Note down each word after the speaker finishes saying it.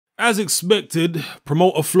As expected,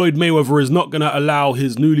 promoter Floyd Mayweather is not going to allow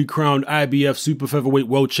his newly crowned IBF super featherweight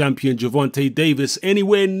world champion Gervonta Davis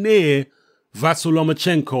anywhere near Vasyl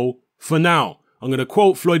Lomachenko for now. I'm going to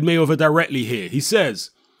quote Floyd Mayweather directly here. He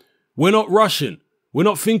says, "We're not rushing. We're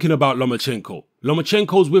not thinking about Lomachenko.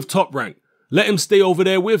 Lomachenko's with Top Rank. Let him stay over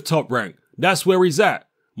there with Top Rank. That's where he's at.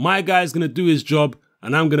 My guy's going to do his job,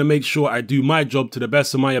 and I'm going to make sure I do my job to the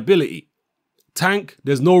best of my ability. Tank,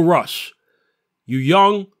 there's no rush. You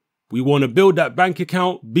young. We want to build that bank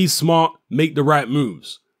account, be smart, make the right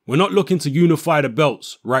moves. We're not looking to unify the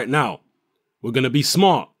belts right now. We're going to be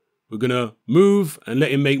smart. We're going to move and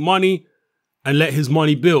let him make money and let his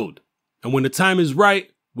money build. And when the time is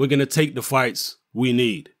right, we're going to take the fights we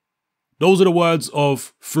need." Those are the words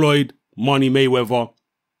of Floyd Money Mayweather,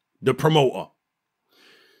 the promoter.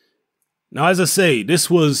 Now, as I say, this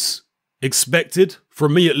was expected,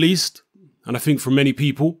 from me at least, and I think from many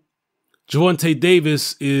people. Gervonta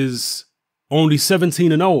Davis is only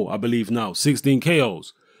 17-0, I believe now, 16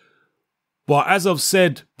 KOs. But as I've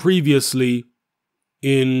said previously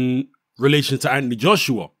in relation to Anthony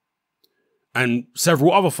Joshua and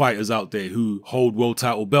several other fighters out there who hold world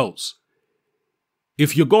title belts,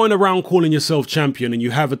 if you're going around calling yourself champion and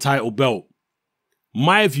you have a title belt,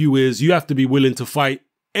 my view is you have to be willing to fight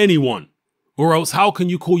anyone, or else how can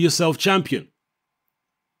you call yourself champion?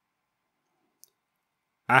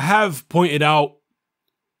 I have pointed out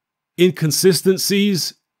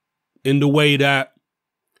inconsistencies in the way that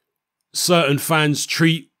certain fans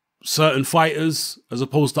treat certain fighters as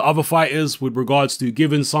opposed to other fighters with regards to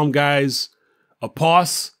giving some guys a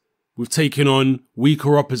pass with taking on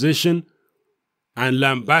weaker opposition and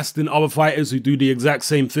lambasting other fighters who do the exact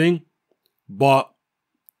same thing. But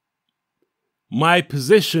my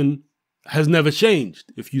position has never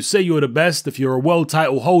changed. If you say you're the best, if you're a world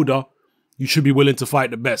title holder, you should be willing to fight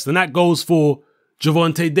the best. And that goes for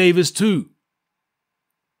Gervonta Davis too.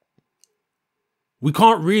 We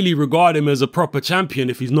can't really regard him as a proper champion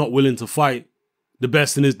if he's not willing to fight the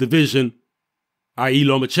best in his division, i.e.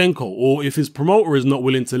 Lomachenko, or if his promoter is not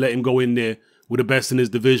willing to let him go in there with the best in his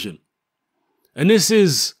division. And this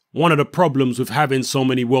is one of the problems with having so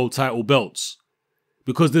many world title belts,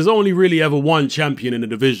 because there's only really ever one champion in the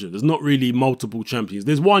division. There's not really multiple champions.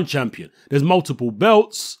 There's one champion. There's multiple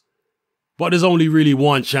belts, but there's only really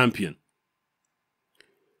one champion.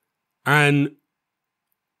 And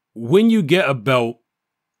when you get a belt,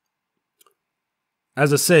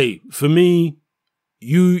 as I say, for me,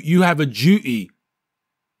 you have a duty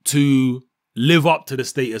to live up to the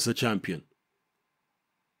status of champion.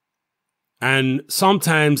 And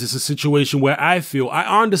sometimes it's a situation where I feel,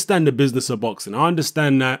 I understand the business of boxing. I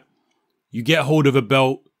understand that you get hold of a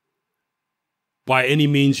belt by any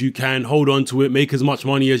means you can, hold on to it, make as much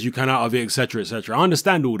money as you can out of it, etc., etc. I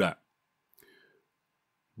understand all that.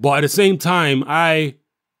 But at the same time,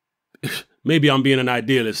 maybe I'm being an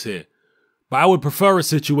idealist here, but I would prefer a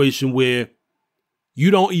situation where you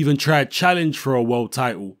don't even try to challenge for a world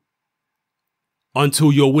title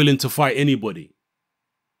until you're willing to fight anybody.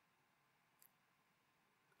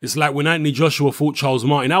 It's like when Anthony Joshua fought Charles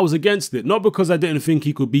Martin, I was against it. Not because I didn't think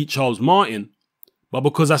he could beat Charles Martin, but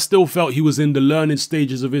because I still felt he was in the learning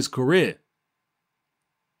stages of his career.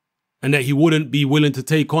 And that he wouldn't be willing to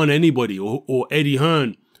take on anybody, or Eddie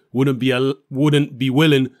Hearn wouldn't be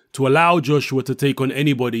willing to allow Joshua to take on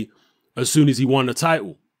anybody as soon as he won the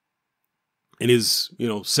title. In his,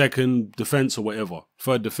 second defense or whatever,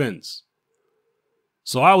 third defense.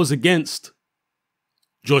 So I was against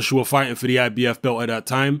Joshua fighting for the IBF belt at that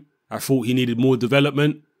time. I thought he needed more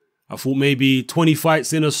development. I thought maybe 20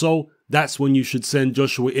 fights in or so, that's when you should send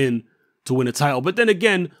Joshua in to win a title. But then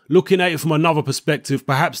again, looking at it from another perspective,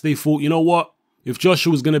 perhaps they thought, you know what? If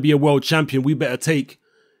Joshua was going to be a world champion, we better take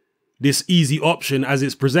this easy option as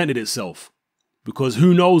it's presented itself. Because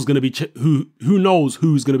who knows who knows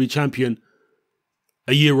who's going to be champion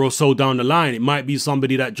a year or so down the line. It might be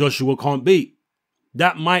somebody that Joshua can't beat.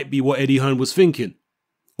 That might be what Eddie Hearn was thinking.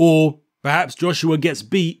 Or perhaps Joshua gets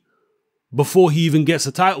beat before he even gets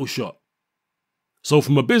a title shot. So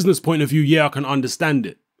from a business point of view, yeah, I can understand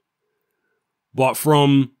it. But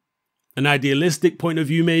from an idealistic point of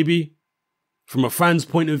view, maybe, from a fan's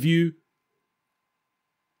point of view,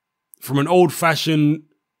 from an old-fashioned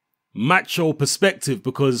macho perspective,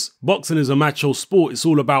 because boxing is a macho sport, it's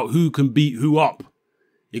all about who can beat who up.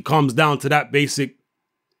 It comes down to that basic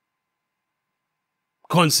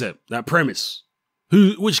concept, that premise.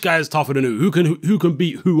 Which guy is tougher than who? Who can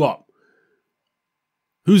beat who up?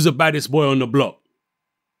 Who's the baddest boy on the block?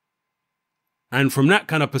 And from that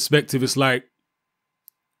kind of perspective, it's like,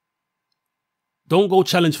 don't go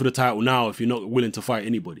challenge for the title now if you're not willing to fight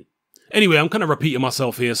anybody. Anyway, I'm kind of repeating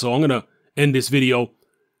myself here, so I'm going to end this video.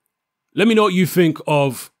 Let me know what you think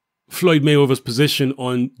of Floyd Mayweather's position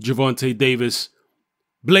on Gervonta Davis,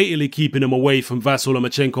 blatantly keeping him away from Vasyl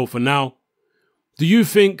Lomachenko for now. Do you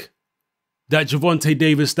think that Gervonta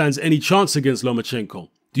Davis stands any chance against Lomachenko?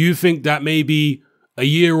 Do you think that maybe a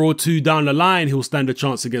year or two down the line he'll stand a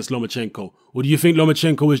chance against Lomachenko? Or do you think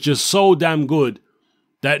Lomachenko is just so damn good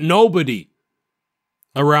that nobody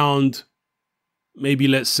around, maybe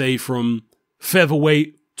let's say from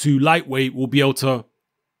featherweight to lightweight, will be able to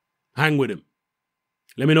hang with him?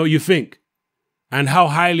 Let me know what you think. And how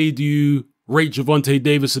highly do you rate Gervonta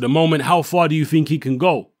Davis at the moment? How far do you think he can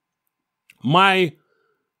go? My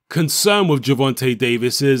concern with Gervonta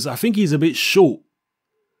Davis is I think he's a bit short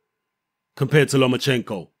compared to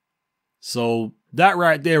Lomachenko. So that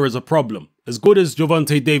right there is a problem. As good as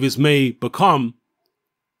Gervonta Davis may become,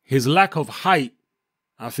 his lack of height,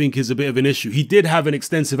 I think, is a bit of an issue. He did have an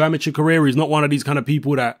extensive amateur career. He's not one of these kind of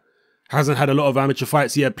people that hasn't had a lot of amateur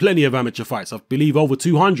fights. He had plenty of amateur fights. I believe over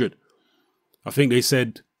 200. I think they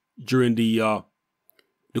said during the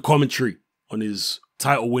commentary on his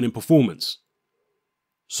title-winning performance.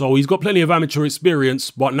 So he's got plenty of amateur experience,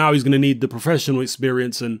 but now he's going to need the professional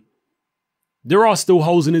experience, and there are still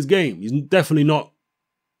holes in his game. He's definitely not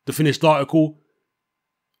the finished article.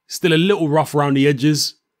 Still a little rough around the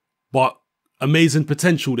edges, but amazing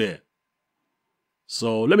potential there.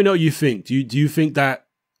 So let me know what you think. Do you think that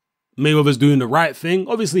Mayweather's doing the right thing?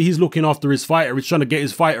 Obviously, he's looking after his fighter. He's trying to get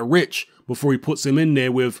his fighter rich before he puts him in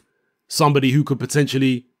there with somebody who could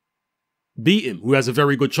potentially beat him, who has a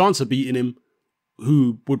very good chance of beating him,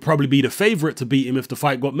 who would probably be the favorite to beat him if the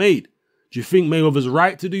fight got made. Do you think Mayweather's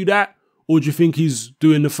right to do that? Or do you think he's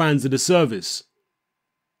doing the fans a disservice?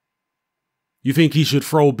 You think he should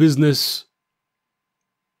throw business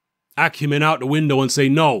acumen out the window and say,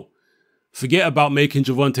 no, forget about making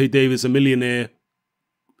Gervonta Davis a millionaire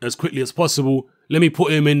as quickly as possible. Let me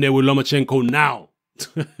put him in there with Lomachenko now.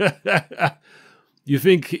 You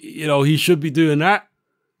think, he should be doing that?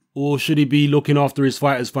 Or should he be looking after his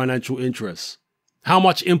fighter's financial interests? How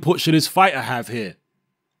much input should his fighter have here?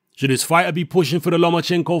 Should his fighter be pushing for the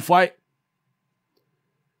Lomachenko fight?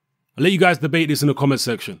 I'll let you guys debate this in the comment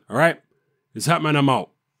section, all right? It's Hatman, I'm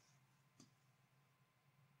out.